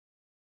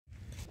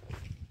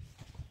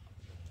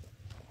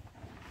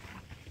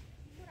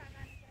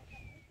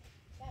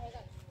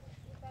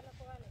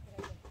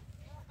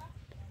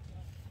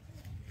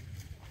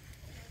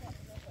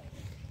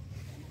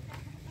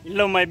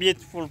Hello my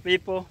beautiful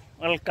people,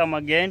 welcome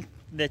again to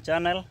the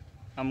channel.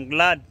 I'm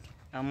glad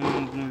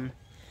I'm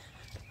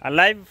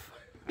alive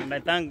and I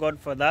thank God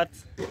for that.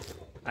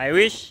 I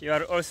wish you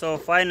are also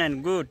fine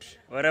and good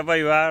wherever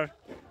you are.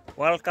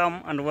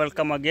 Welcome and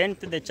welcome again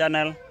to the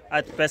channel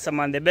at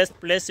Pesaman, the best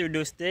place you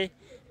do stay,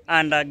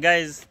 and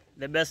guys,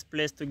 the best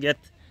place to get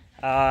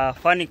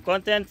funny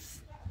contents,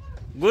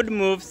 good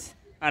moves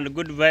and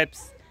good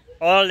vibes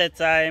all the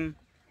time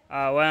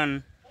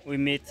when we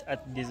meet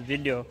at this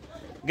video.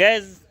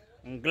 Guys,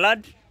 I'm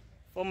glad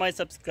for my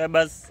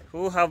subscribers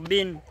who have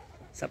been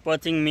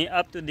supporting me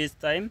up to this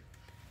time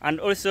and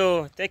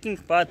also taking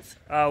part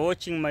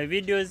watching my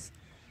videos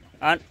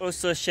and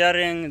also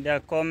sharing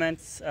their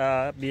comments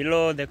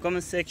below the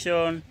comment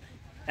section,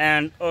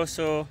 and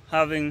also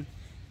having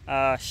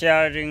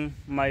sharing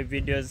my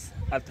videos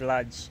at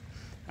large.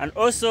 And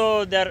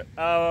also there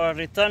are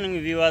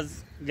returning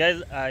viewers.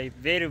 Guys, I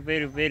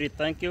very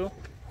thank you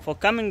for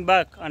coming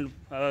back and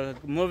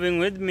moving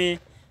with me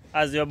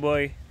as your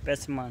boy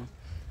Pesaman.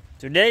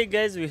 Today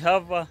guys, we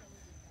have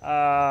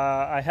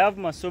I have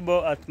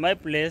Masubo at my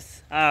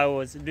place. I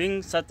was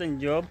doing certain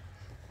job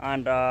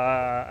and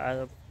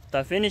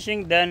after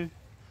finishing, then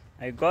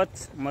I got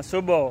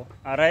Masubo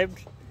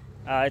arrived.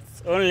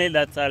 It's only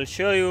that I'll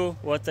show you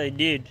what I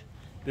did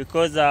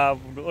because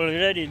I've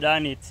already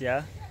done it,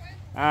 yeah.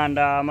 And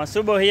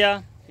Masubo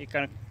here, he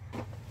can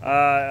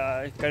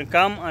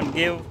come and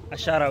give a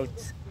shout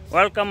out.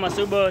 Welcome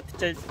Masubo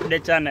to the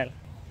channel,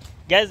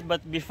 guys.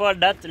 But before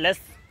that, let's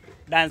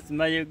dance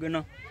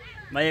Mayuguno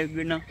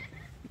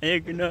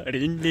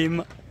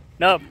Rindima.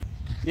 No,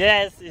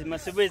 yes,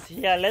 Masubo is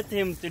here. Let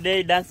him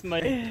today dance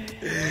my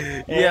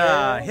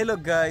yeah. Hello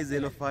guys,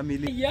 hello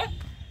family. Yeah,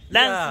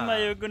 dance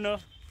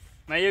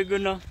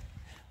Mayuguno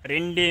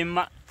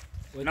Rindima.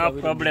 No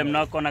problem,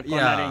 no corner.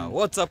 Yeah,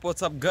 what's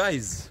up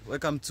guys?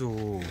 Welcome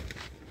to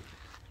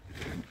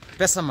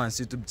Pesaman's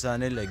YouTube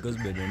channel. It goes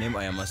by the name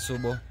I am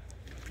Masubo.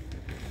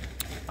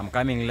 I'm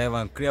coming live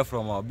and clear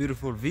from our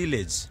beautiful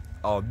village,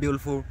 our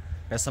beautiful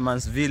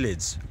Pesaman's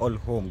village, all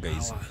home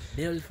guys.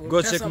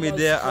 Go check me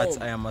there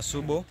at I am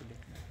Masubo.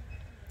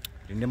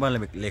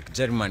 Remember, like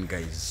German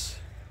guys,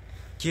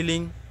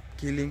 killing.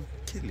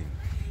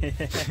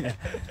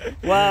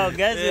 Wow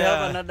guys, we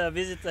have another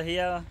visitor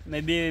here.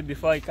 Maybe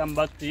before I come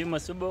back to you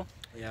Masubo.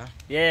 Yeah.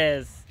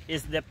 Yes,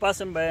 it's the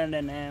person by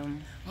the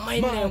name. My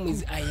name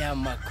is I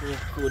am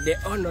Makuku, the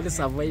only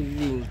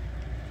surviving.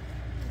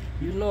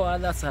 You know,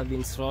 others have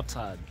been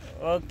slaughtered.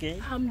 Okay.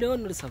 I'm the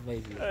only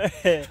surviving.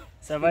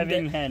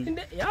 Surviving hen.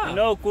 Yeah. You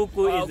know,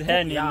 Kuku is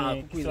hen in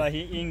Kuku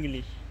Swahili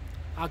English.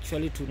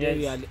 Actually, today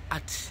we are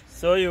at.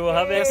 So you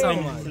have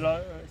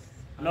Pesaman.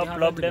 No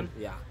problem.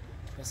 Yeah.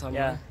 Pesaman.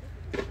 Yeah.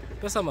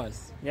 Pesaman.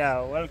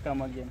 Yeah.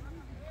 Welcome again.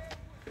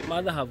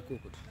 Mother have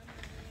cooked.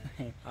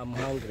 I'm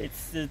hungry.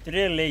 It's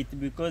really late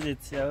because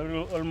it's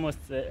almost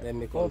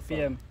 4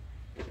 p.m.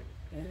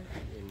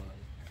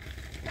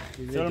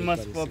 It's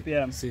almost 4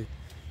 p.m. See,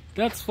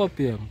 that's 4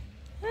 p.m.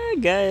 Hey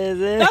guys.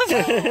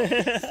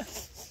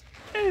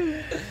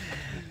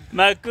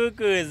 My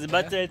cuckoo is,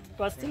 but it's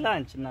past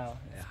lunch now.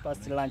 It's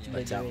past lunch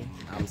by the way.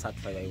 I'm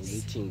satisfied. I was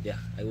eating there.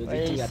 I was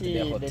eating at the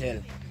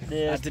hotel.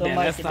 The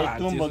stomach, the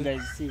tumbo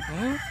guys. See.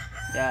 Huh?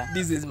 Yeah.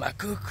 This is my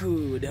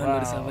cuckoo. The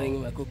only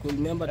surviving my cuckoo.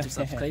 Remember to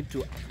subscribe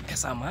to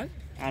Pesaman.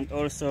 And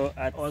also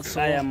at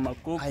I am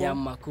Makuku. I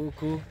am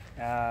Makuku.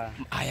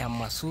 I am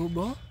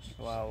Masubo.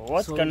 Wow.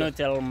 What can you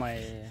tell my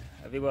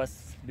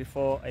viewers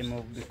before I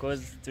move?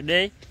 Because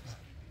today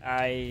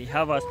I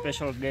have a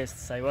special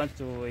guest. I want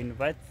to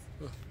invite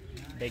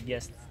the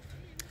guest.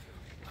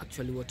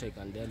 Actually, what I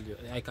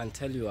can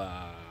tell you,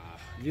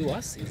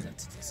 viewers, is that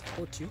they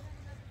support you.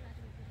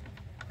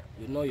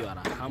 You know you are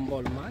a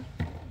humble man.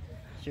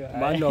 Sure.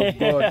 Man of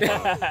God.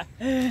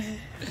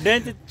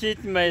 Don't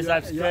cheat my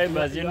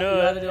subscribers, you know.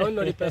 You are the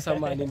only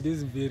Pesaman in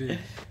this village.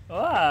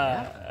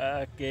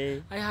 Wow.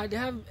 Okay. I have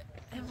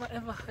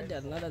ever had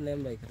another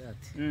name like that.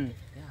 Mm.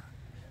 Yeah.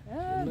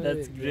 Ah, You know,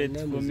 that's your great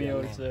name for is me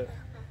your also. name.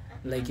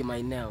 Like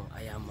my name,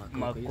 I am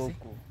Makuku.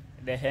 Makuku.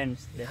 The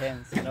hands,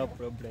 no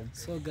problem.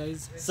 So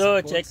guys, so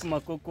support, check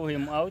Makuku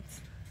him out.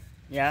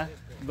 Yeah,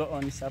 go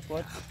on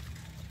support,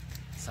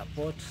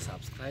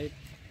 subscribe,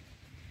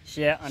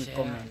 share and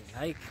comment.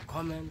 like,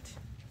 comment,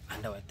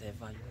 and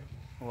whatever.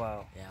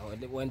 Wow. Yeah,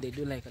 when they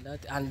do like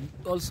that, and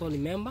also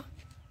remember,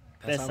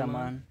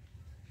 Pesaman.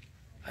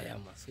 I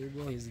am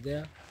Masubo is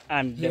there,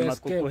 And the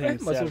Makuku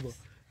himself.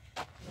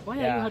 Why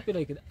are you happy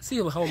like that? See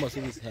how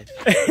Masubo is happy.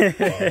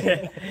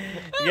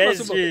 Yes,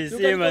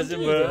 see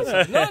Masubo.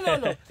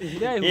 No.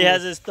 He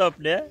has stopped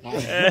there.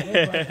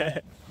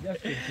 Yes,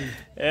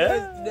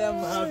 them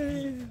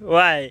happy.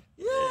 Why?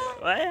 Yeah.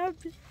 Why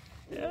happy?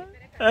 Yeah.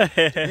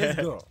 Let's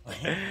go.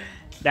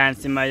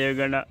 Dancing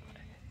Mayuguno,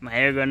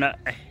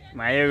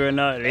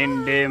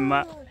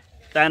 Rindima.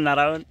 Turn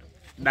around.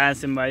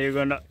 Dancing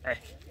Mayuguno,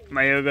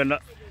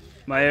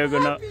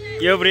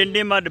 You've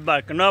Rindima at the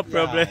back, no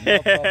problem. No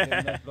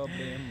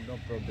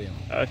problem.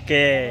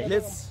 Okay.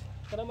 Let's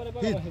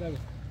hit.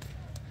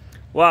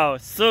 Wow.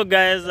 So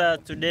guys,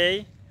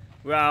 today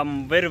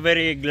I'm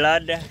very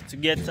glad to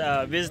get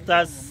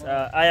visitors.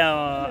 I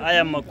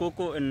am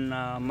Makuku in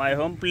my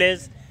home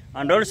place,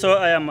 and also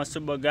I am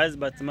Masubo, guys.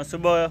 But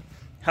Masubo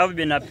have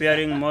been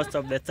appearing most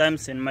of the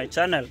times in my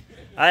channel.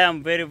 I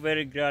am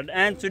very glad.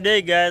 And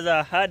today, guys,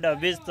 I had a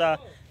visitor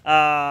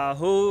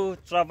who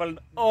traveled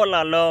all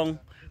along,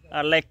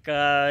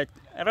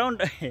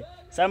 around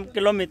some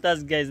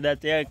kilometers, guys,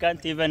 that I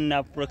can't even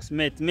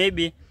approximate.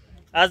 Maybe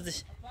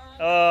as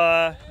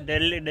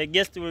the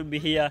guest will be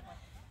here,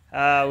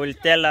 will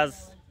tell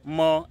us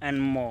more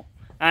and more,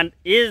 and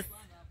is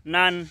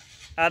none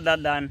other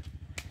than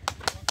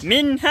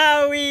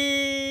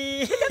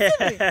Minhawi.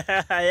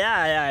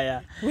 yeah.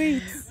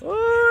 Wait.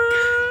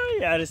 Oh,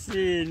 you're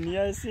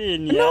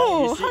seeing.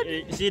 No,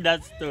 you see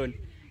that stone.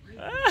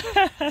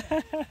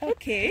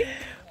 Okay.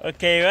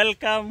 Okay,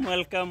 welcome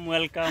Hi,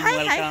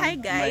 to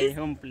guys. my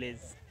home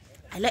place.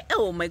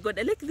 Oh my god,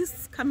 I like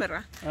this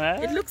camera. Huh?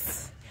 It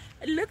looks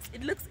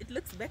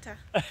better.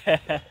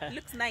 It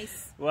looks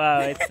nice. Wow,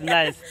 it's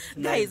nice.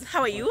 Guys,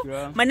 how are you?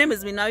 Okay. My name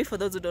is Minhawi, for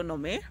those who don't know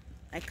me.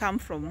 I come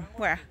from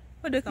where?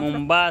 Where do you come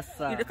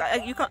Mombasa.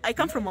 from? I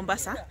come from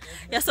Mombasa.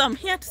 Yeah, so I'm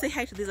here to say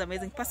hi to this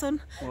amazing person.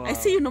 Wow. I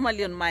see you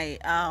normally on my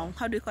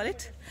how do you call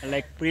it?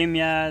 Like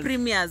premieres.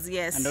 Premieres,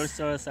 yes. And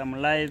also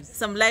some lives.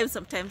 Some live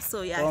sometimes.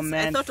 So yeah,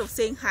 Comments. I thought of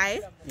saying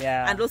hi.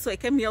 Yeah. And also I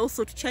came here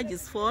also to charge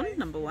his phone,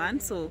 number one.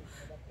 So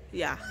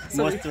yeah.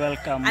 So Most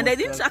welcome. and I most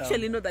didn't welcome.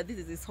 actually know that this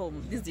is his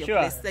home. This is your Sure.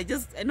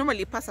 place. I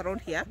normally pass around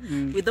here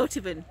without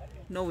even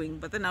knowing.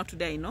 But then now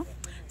today I know.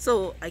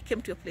 So I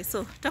came to your place.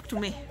 So talk to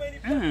me.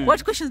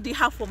 What questions do you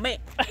have for me?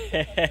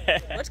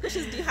 What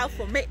questions do you have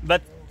for me?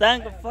 But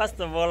first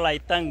of all, I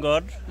thank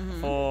God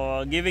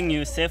for giving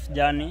you safe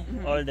journey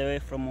all the way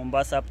from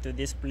Mombasa up to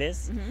this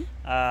place.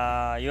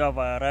 You have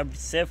arrived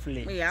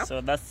safely. Yeah. So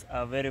that's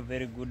a very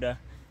good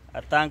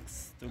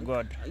thanks to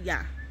God.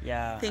 Yeah.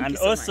 Yeah. Thank and you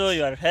so also much.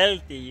 you are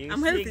healthy. You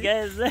I'm see, healthy.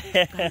 guys.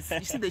 Guys,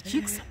 you see the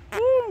cheeks?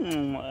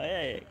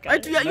 Hey,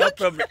 What, you are no okay?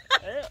 problem.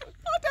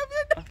 What have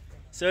you done?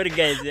 Sorry,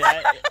 guys.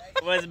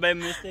 It was by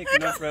mistake.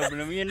 No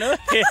problem. You know.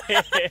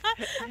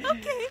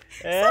 Okay.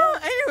 So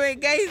anyway,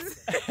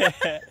 guys.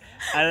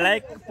 I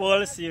like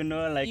Pauls, you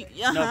know, like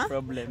no Uh-huh.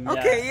 problem.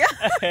 Okay,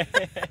 yeah.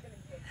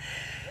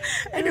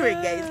 Anyway,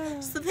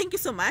 guys, so thank you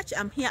so much.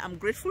 I'm here. I'm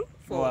grateful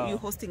for Wow. you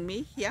hosting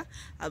me here.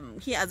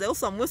 Here as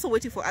I'm also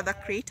waiting for other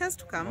creators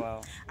to come.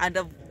 Wow. And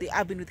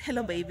I've been with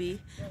Hello Baby.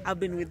 I've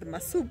been with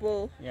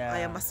Masubo. Yeah. I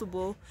am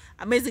Masubo.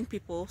 Amazing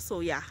people. So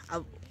yeah,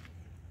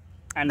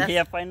 And That's-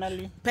 here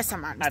finally.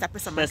 Pesaman, At Mr.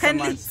 Pesaman. Pesaman,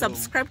 Kindly so-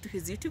 subscribe to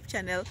his YouTube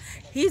channel.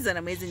 He's an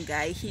amazing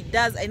guy. He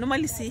does. I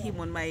normally see him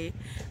on my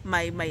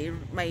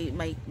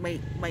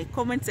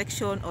comment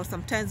section, or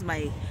sometimes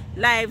my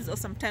lives, or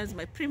sometimes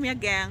my premiere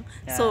gang.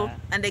 So Yeah.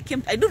 and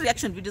I do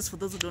reaction videos for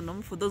those who don't know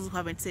me. For those who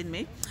haven't seen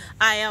me,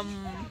 I am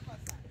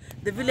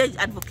the village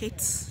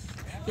advocate.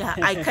 Yeah,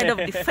 I kind of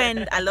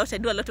defend a lot. I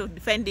do a lot of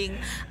defending,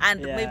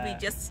 and Yeah. maybe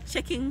just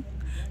checking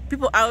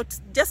people out,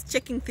 just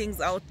checking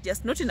things out,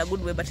 just not in a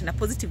good way but in a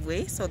positive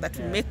way, so that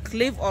we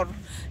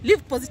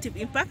leave positive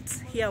impacts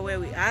here where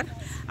we are.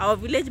 Our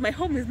village, my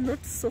home is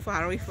not so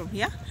far away from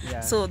here.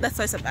 Yeah. So that's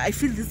why I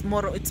feel it's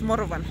more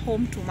of a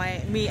home to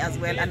me as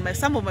well. And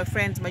some of my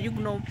friends,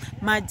 Mayugno,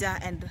 Maja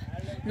and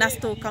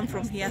Nasto, come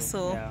from here,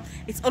 so Yeah.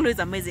 it's always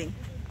amazing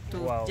to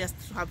Wow. just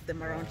have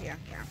them around here.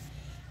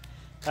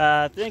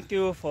 Yeah. Thank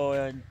you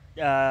for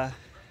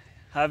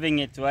having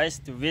it twice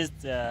to visit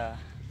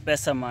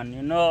Pesaman.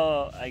 You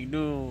know, I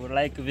do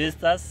like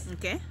visitors.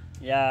 Okay.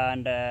 Yeah,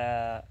 and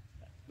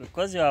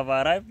because you have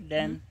arrived,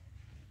 then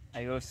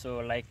I also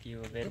like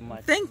you very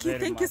much. Thank you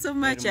very so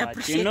much. very I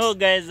appreciate. You know,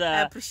 guys,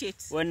 I appreciate.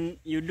 when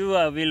you do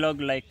a vlog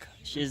like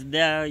she's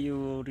there,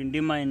 you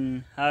redeem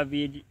in her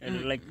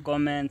like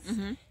comments.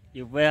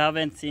 If we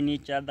haven't seen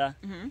each other,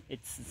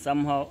 it's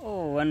somehow,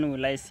 oh, when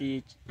will I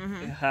see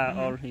her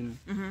or him?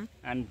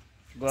 And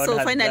God So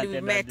has finally we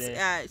granted met.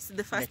 us It's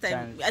the first the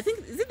time. chance. I think,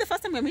 is it the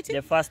first time we're meeting?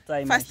 the first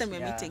time. First time we're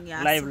meeting,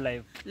 yeah. Live.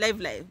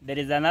 Live. There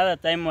is another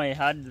time I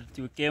had that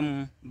you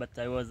came, but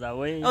I was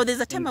away. Oh,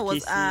 there's a time in I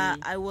was.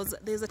 Kisii.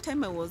 There's a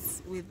time I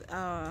was with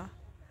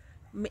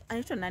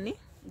Anita Nani,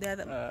 the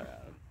other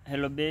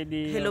Hello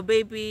Baby. Hello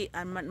Baby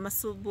and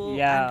Masubo.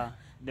 Yeah.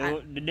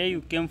 and The day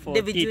you came for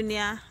David Tip,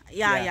 Jr.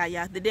 Yeah.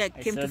 Yeah. The day I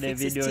came saw to the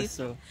fix his video, teeth.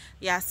 so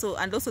Yeah. So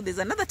and also there's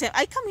another time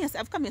I've come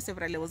here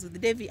several. I was with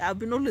Davy. I've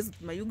been always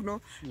with Mayugno.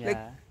 Like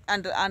Yeah.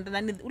 and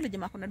Nani ule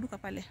jamaa kuna duka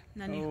pale.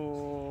 Nani?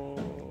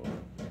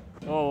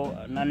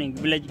 Nani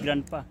village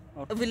grandpa.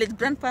 Village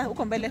grandpa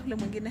huko mbele ule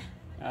mwingine.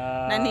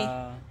 Nani?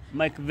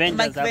 Mike Ventures.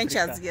 Mike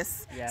Ventures, Africa.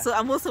 yes. Yeah. So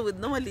I'm also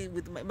normally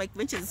with Mike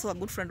Ventures, is also a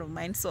good friend of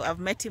mine. So I've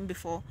met him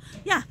before.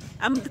 Yeah,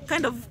 I'm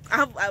kind of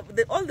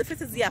all the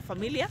faces here are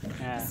familiar.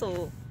 Yeah.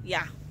 So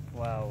yeah.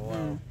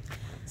 Wow.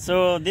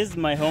 So this is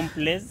my home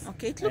place.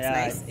 Okay, it looks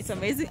Yeah, nice. It's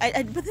amazing.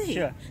 But hey,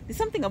 Sure. there's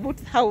something about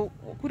how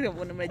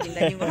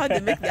they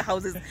make their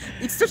houses.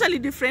 It's totally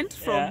different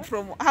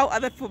from how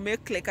other people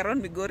make, like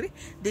around Migori.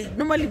 They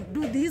normally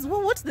do these.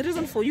 Well, what's the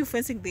reason for you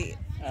fencing the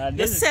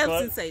This is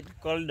cells inside?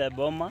 called a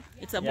bomber.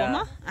 It's a Yeah.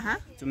 bomber.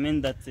 To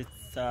mean that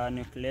it's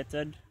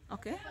nucleated.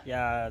 Okay.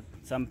 Yeah,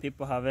 some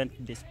people haven't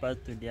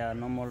dispersed to their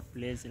normal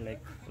place like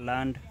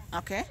land.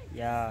 Okay.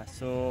 Yeah,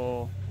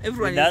 so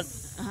Everyone with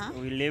is- us,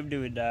 we lived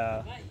with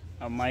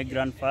my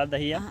grandfather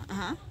here,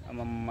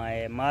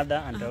 my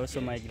mother, and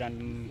also my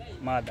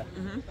grandmother.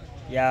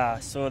 Yeah,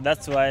 so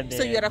that's why the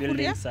So you're a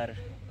buildings are.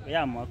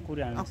 Yeah, I'm a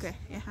Korean. Okay.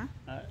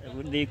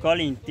 They call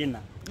it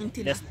Intina.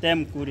 Intina. The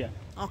stem Korea.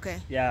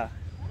 Okay. Yeah,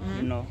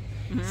 you know.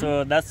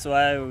 So that's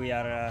why we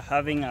are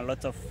having a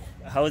lot of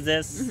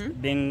houses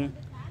being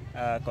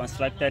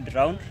constructed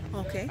around.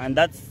 Okay. And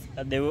that's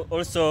they were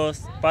also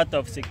part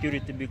of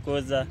security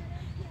because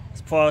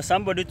for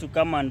somebody to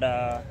come and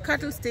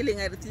Cattle stealing,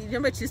 I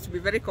remember it used to be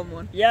very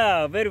common.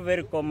 yeah, very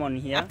very common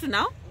here. Up to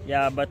now,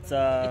 Yeah, but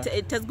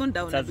it has gone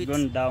down it a has bit.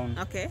 gone down.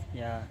 Okay.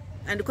 Yeah.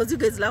 And because you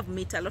guys love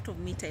meat, a lot of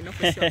meat, I know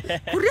for sure.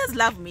 Koreans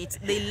love meat.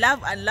 They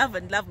love and love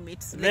and love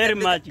meat. Very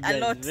much, a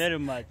guys. lot. Very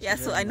much. Yeah,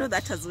 so very I know much.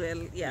 that as well.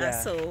 Yeah, Yeah.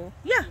 so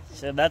yeah.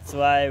 So that's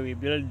why we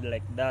build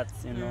like that,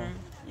 you know.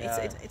 Yeah.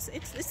 It's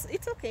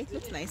okay. It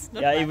looks nice.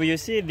 Not Yeah, bad. if you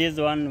see this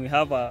one, we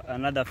have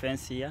another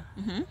fence here.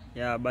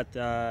 Yeah, but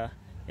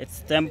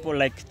it's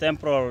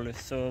temporal,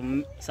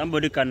 so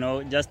somebody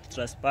can just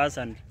trespass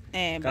and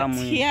But come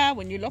in. here,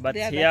 when you lock But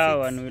there, here, that's it.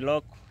 when we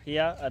lock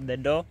here at the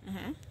door,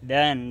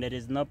 then there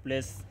is no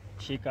place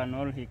she can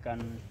or he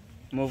can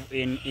move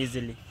in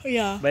easily.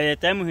 Yeah. By the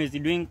time he's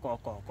doing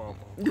koko,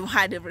 You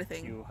had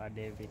everything. you had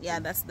everything. Yeah,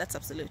 that's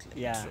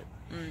absolutely Yeah. true.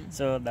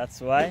 So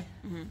that's why.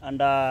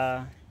 And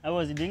I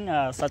was doing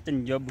a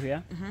certain job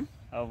here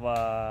of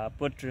a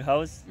poultry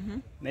house.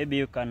 Maybe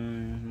you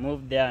can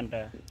move there and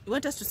You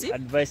want us to see?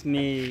 advise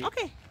me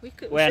Okay, we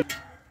could. when.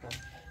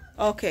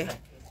 Okay.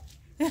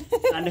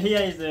 And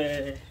here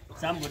is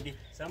somebody.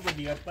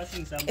 Somebody, you're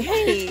passing somebody.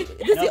 Hey,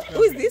 No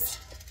who is problem. this?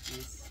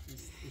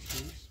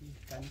 She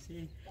can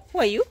see. Who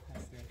are you?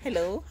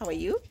 Hello, how are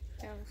you?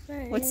 I'm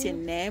fine. What's your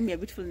name? Your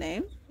beautiful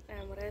name?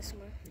 I'm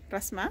Resma.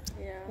 Rasma?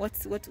 Yeah.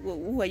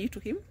 Who are you to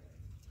him?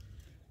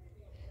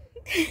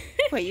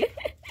 Who are you?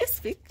 Just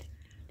speak.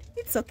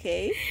 It's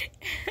okay.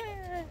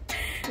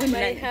 When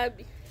My I-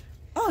 hubby.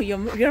 Oh, you're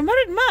a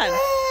married man.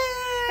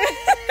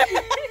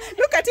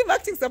 Look at him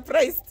acting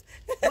surprised.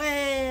 So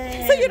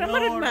you're a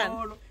married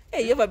man.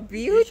 Hey, you have a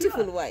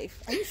beautiful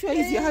wife. Are you sure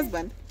he's your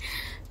husband?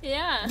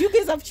 Yeah. Do you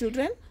guys have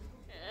children?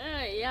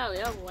 Yeah, we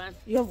have one.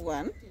 You have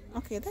one.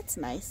 Okay, that's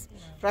nice.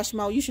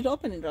 Rashma, you should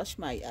open in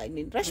Rashma. I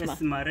mean Rashma.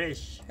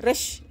 Maresh.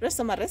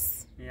 Resma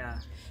Res. Yeah.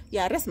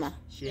 Yeah, Resma.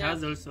 She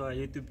has also a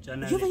YouTube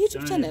channel. You have a It's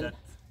YouTube only channel? that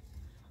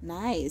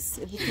Nice.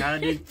 She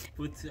hadn't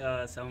put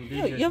some You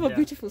videos have a there.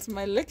 beautiful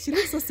smile. Like she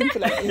looks so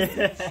simple and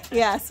easy.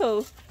 Yeah,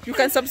 so you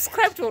can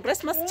subscribe to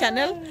Resma's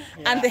channel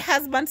and the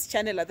husband's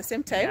channel at the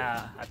same time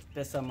Yeah, at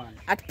Pesaman.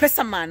 at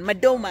Pesaman,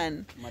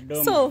 Madoman.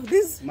 Madoma. So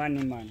this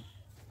Money man.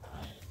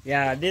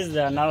 Yeah, this is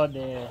now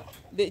the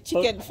the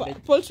chicken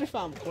poultry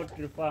farm.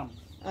 poultry farm.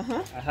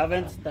 Uh-huh. I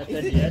haven't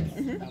started yet.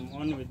 I'm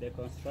on with the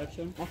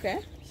construction. Okay.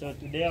 So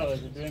today I was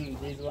doing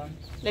this one.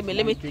 Let me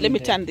Mounting the-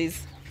 turn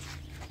this.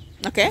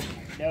 Okay.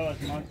 Today I was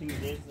mounting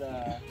this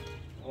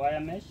wire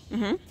mesh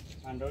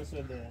and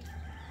also the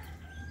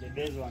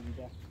this one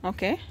there.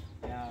 Okay.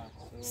 Yeah.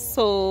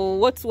 So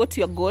what's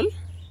your goal?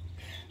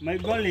 My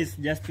goal is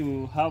just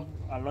to have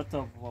a lot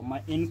of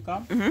my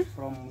income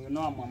from, I'm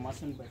a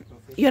mason by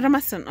profession. You're a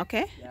mason,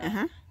 okay? Yeah.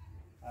 Uh-huh.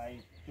 I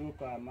took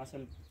a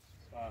mason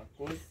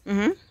course,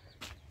 Mm-hmm.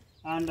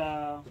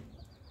 and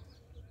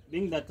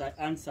being that I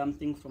earned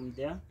something from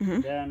there,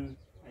 then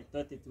I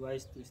thought it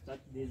wise to start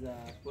this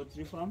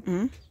poultry farm,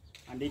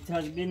 and it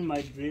has been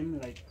my dream,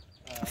 like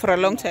For a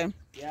long time.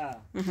 Yeah,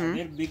 a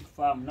very big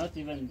farm, not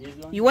even this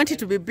one. You want it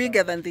to be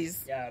bigger than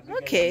this? Yeah. Bigger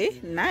Okay,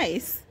 than this.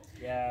 nice.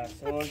 Yeah,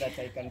 so that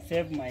I can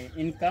save my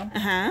income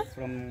Uh-huh.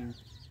 from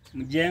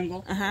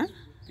Mjengo. Uh-huh.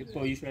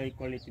 People usually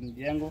call it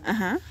Mjengo.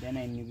 Uh-huh. Then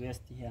I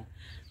invest here.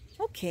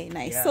 Okay,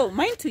 nice. Yeah. So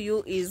mine to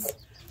you is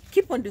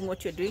keep on doing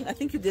what you're doing. I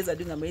think you guys are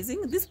doing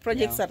amazing. These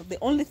projects Yeah. are the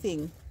only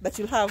thing that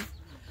you'll have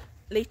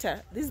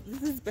later. This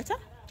is better.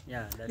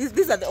 Yeah, that's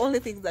These are the only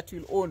things that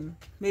you'll own.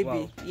 Maybe.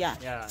 Wow. Yeah.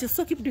 Yeah. Just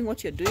so keep doing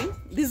what you're doing.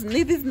 This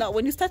now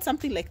when you start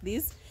something like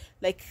this,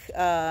 like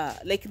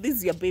this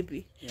is your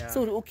baby. Yeah.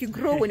 So you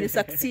grow when you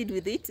succeed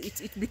with it,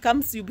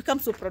 you become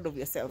so proud of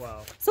yourself.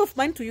 Wow. So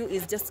mine to you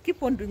is just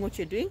keep on doing what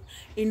you're doing,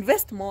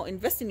 invest more,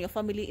 invest in your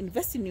family,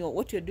 invest in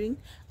what you're doing,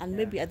 and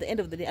maybe at the end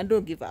of the day, and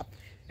don't give up.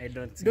 I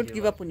don't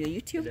Give up on your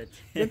YouTube. Don't.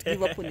 Don't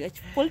give up on your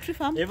poultry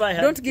farm. If I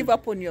had Don't to- give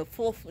up on your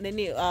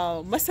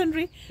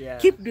masonry. Yeah.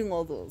 Keep doing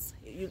all those.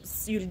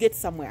 You'll get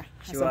somewhere.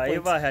 at some Sure, point.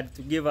 if I had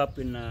to give up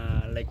in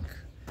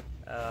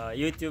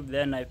YouTube,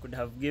 then I could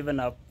have given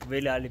up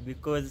very early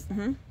because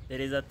there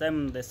is a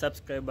time the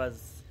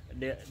subscribers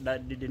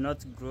that did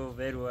not grow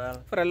very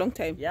well. For a long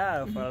time.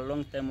 Yeah, for a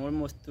long time,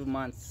 almost 2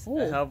 months. Oh.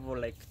 I have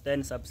like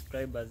 10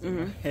 subscribers.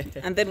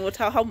 And then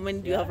how many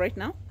do you have right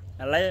now?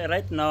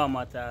 Right now I'm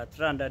at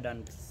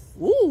 380.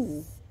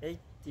 Ooh.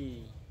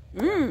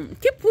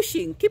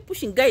 Keep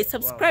pushing, guys.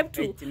 Subscribe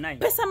to 89.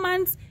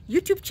 Pesaman's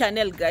YouTube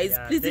channel, guys.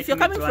 Yeah, Please, if you're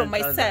take me coming to from my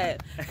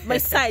 1,000.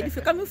 side, if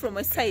you're coming from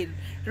my side,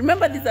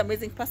 remember this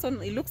amazing person.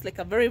 He looks like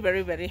a very,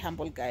 very, very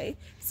humble guy.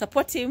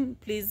 Support him,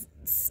 please.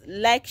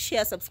 Like,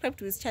 share, subscribe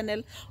to his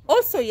channel.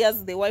 Also, he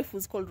has the wife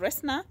who's called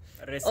Resma.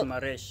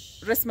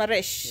 Resmaresh.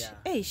 Resmaresh.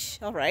 Yeah.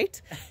 Eish, all right.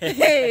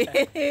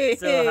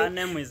 So her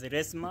name is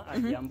Resma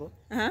Adhiambo.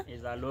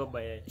 Is a Luo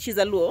by She's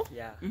a Luo.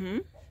 yeah.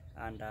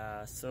 And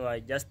so I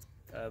just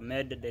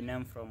made the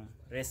name from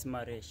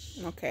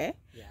Resmaresh. Okay.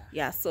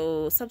 Yeah.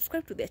 So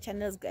subscribe to their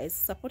channels, guys.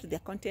 Support their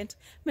content.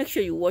 Make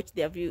sure you watch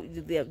their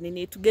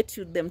need to get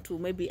them to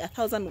maybe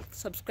 1,000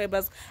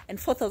 subscribers and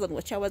 4,000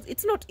 watch hours.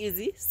 It's not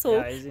easy. So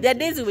Yeah, isn't there are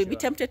days easy, you will be sure.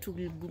 tempted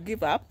to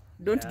give up.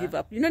 Don't give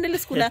up. You know,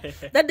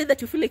 that day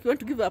that you feel like you want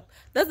to give up,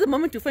 that's the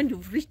moment you find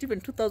you've reached even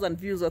 2,000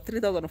 views or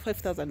 3,000 or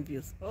 5,000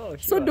 views. Oh,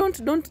 So sure.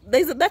 don't.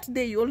 There's that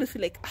day you always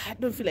feel like, I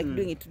don't feel like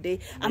doing it today.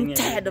 I'm Doing a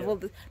tired of video. all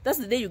this. That's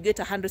the day you get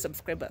 100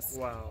 subscribers.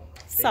 Wow.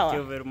 Sour.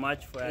 Thank you very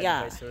much for your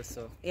Yeah. advice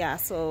also. Yeah.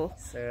 So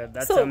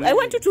That's I amazing.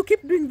 want you to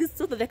keep doing this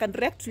so that I can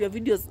react to your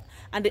videos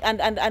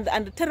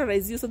and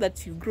terrorize you so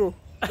that you grow.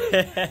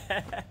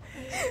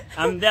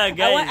 I'm there,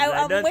 guys.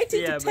 I'm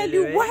waiting to tell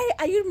you, why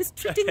are you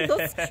mistreating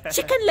those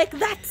chicken like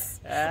that?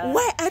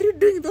 Why are you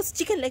doing those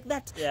chicken like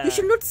that? Yeah. You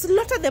should not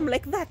slaughter them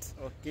like that.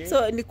 Okay.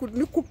 So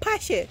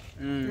nikupashe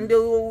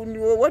ndio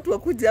watu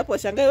wakuja hapo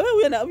washangae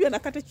wewe huyu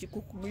anakata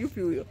chikuku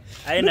yupi huyo?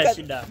 Haina Look at-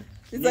 shida.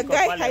 There's a Niko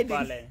guy pale hiding.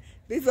 pale.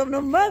 There's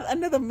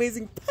another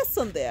amazing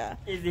person there.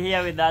 Is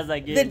here with us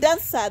again. The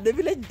dancer, the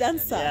village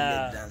dancer.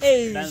 Yeah.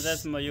 Hey,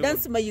 Dances Mayugo.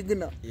 dance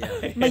Mayuguna. Yeah.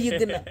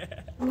 Mayuguna.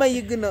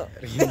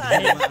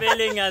 He's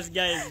failing us,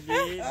 guys.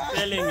 He's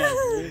failing us.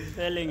 He's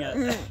failing us.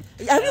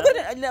 Have you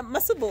got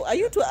Masubo? Are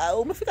you to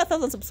umefika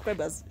 1,000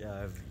 subscribers?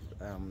 Yeah, I've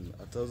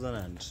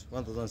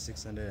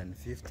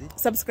 1,650.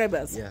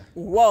 Subscribers. Yeah.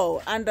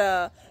 Wow. And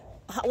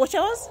watch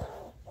hours?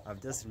 I'm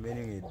just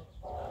remaining with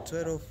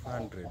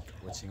 1,200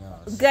 watching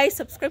hours. Guys,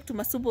 subscribe to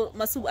Masubo.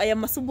 I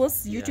am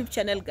Masubo's YouTube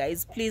channel,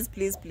 guys. Please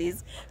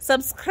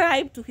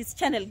subscribe to his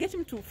channel. Get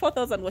him to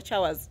 4,000 watch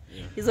hours.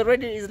 He's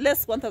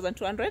less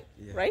 1,200,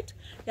 right?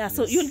 Yeah.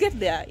 So you'll get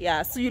there.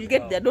 Yeah. So you'll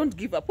get there. Don't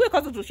give up. We're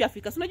close to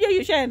Shafika. So no,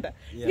 you shaenda.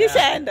 You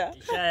shaenda.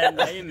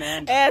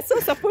 Amen. So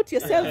support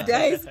yourself,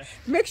 guys.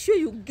 Make sure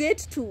you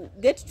get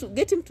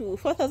him to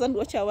 4,000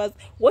 watch hours.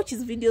 Watch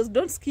his videos.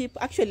 Don't skip.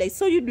 Actually, I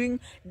saw you doing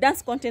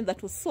dance content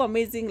that was so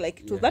amazing.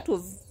 That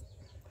was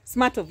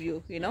smart of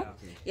you, you know.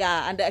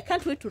 Yeah, and I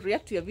can't wait to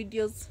react to your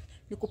videos.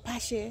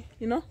 Nikupashe,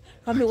 you know.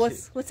 Tell me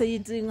what are you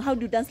doing? How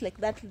do you dance like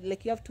that?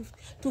 Like you have two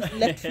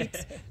left feet.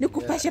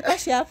 Nikupashe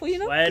hapo, you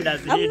know. Why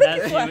does I'm he looking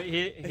dance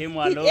for- him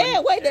alone? Yeah,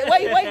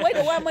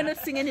 why am I not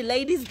seeing any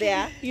ladies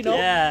there? You know,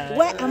 Yeah.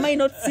 why am I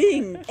not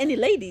seeing any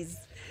ladies?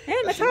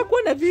 Nataka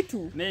kuona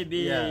vitu.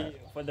 Maybe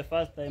for the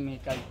first time he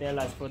can tell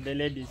us for the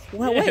ladies.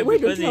 Why don't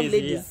Because you have he's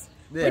ladies?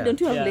 here. Why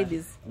don't you have Yeah.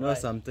 ladies? No,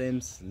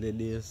 sometimes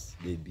ladies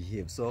they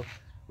behave. So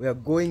we are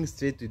going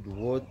straight with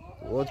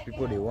what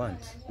people they want.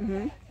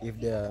 If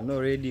they are not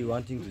ready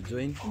wanting to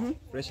join,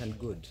 fresh and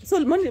good. So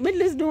many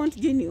ladies don't want to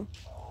join you.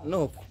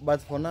 No,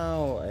 but for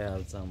now I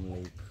have some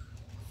like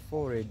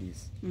 4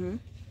 ladies. The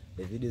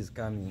video is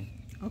coming.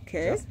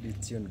 Okay. Just be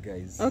tuned,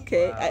 guys.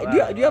 Okay. Do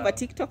you have a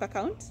TikTok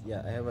account?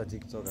 Yeah, I have a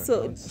TikTok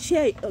So account.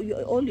 share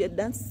all your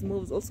dance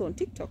moves also on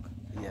TikTok.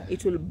 Yeah.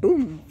 It will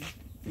boom.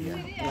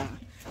 Yeah.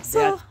 So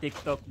That's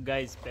TikTok,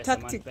 guys.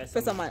 tactic Pesaman.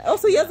 Pesaman.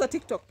 Also, he has a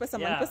TikTok.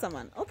 Pesaman. Yeah.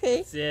 Pesaman. Okay.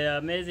 It's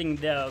amazing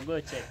there. Go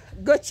check.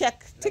 Go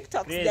check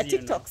TikToks. Crazy, Their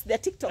you know. TikToks. Their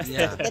TikToks.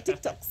 Yeah. Their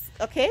TikToks.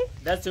 Okay.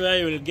 That's where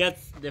you will get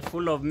the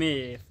full of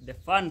me, the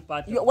fun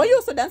part. of Were it. you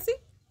also dancing?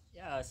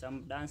 Yeah,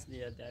 some dance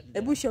there.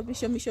 Ebu, show me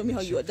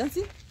how you are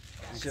dancing.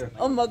 Sure.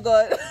 Oh my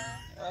god. Guys,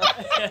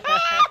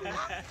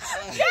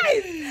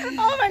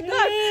 oh my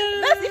god.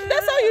 If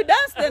that's how you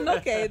dance, then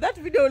okay, that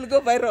video will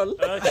go viral.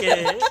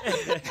 Okay.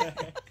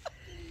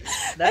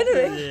 That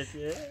Anyway. is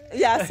it.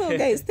 Yeah, so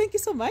guys, thank you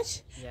so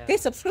much. Yeah.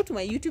 Guys, subscribe to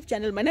my YouTube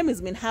channel. My name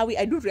is Minhawi.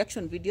 I do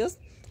reaction videos,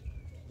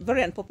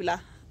 very unpopular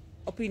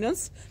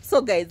opinions.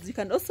 So guys, you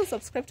can also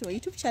subscribe to my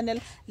YouTube channel.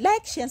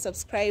 Like, share, and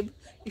subscribe.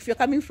 If you're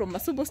coming from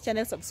Masubo's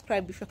channel,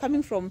 subscribe. If you're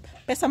coming from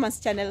Pesaman's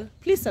channel,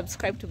 please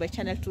subscribe to my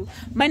channel too.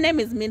 My name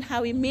is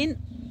Minhawi.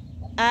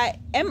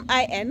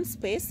 M-I-N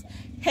space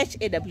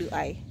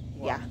H-A-W-I.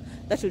 Yeah,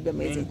 that will be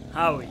amazing.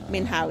 Howie.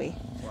 Minhawi.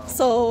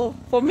 So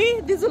for me,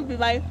 this will be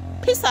my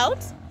peace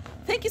out.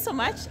 Thank you so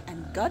much,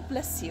 and God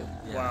bless you.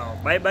 Wow.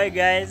 Bye bye,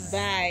 guys.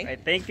 Bye. I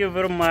thank you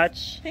very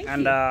much. Thank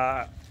and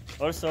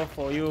you. Also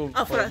for you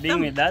Oh, for for being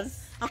thumb- with us.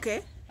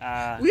 Okay.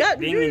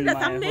 Being doing in the my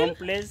thumbnail? home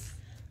place.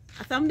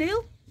 A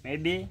thumbnail.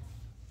 Maybe.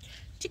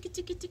 Chiki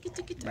chiki chiki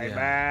chiki. Bye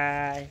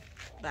bye.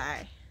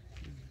 Bye.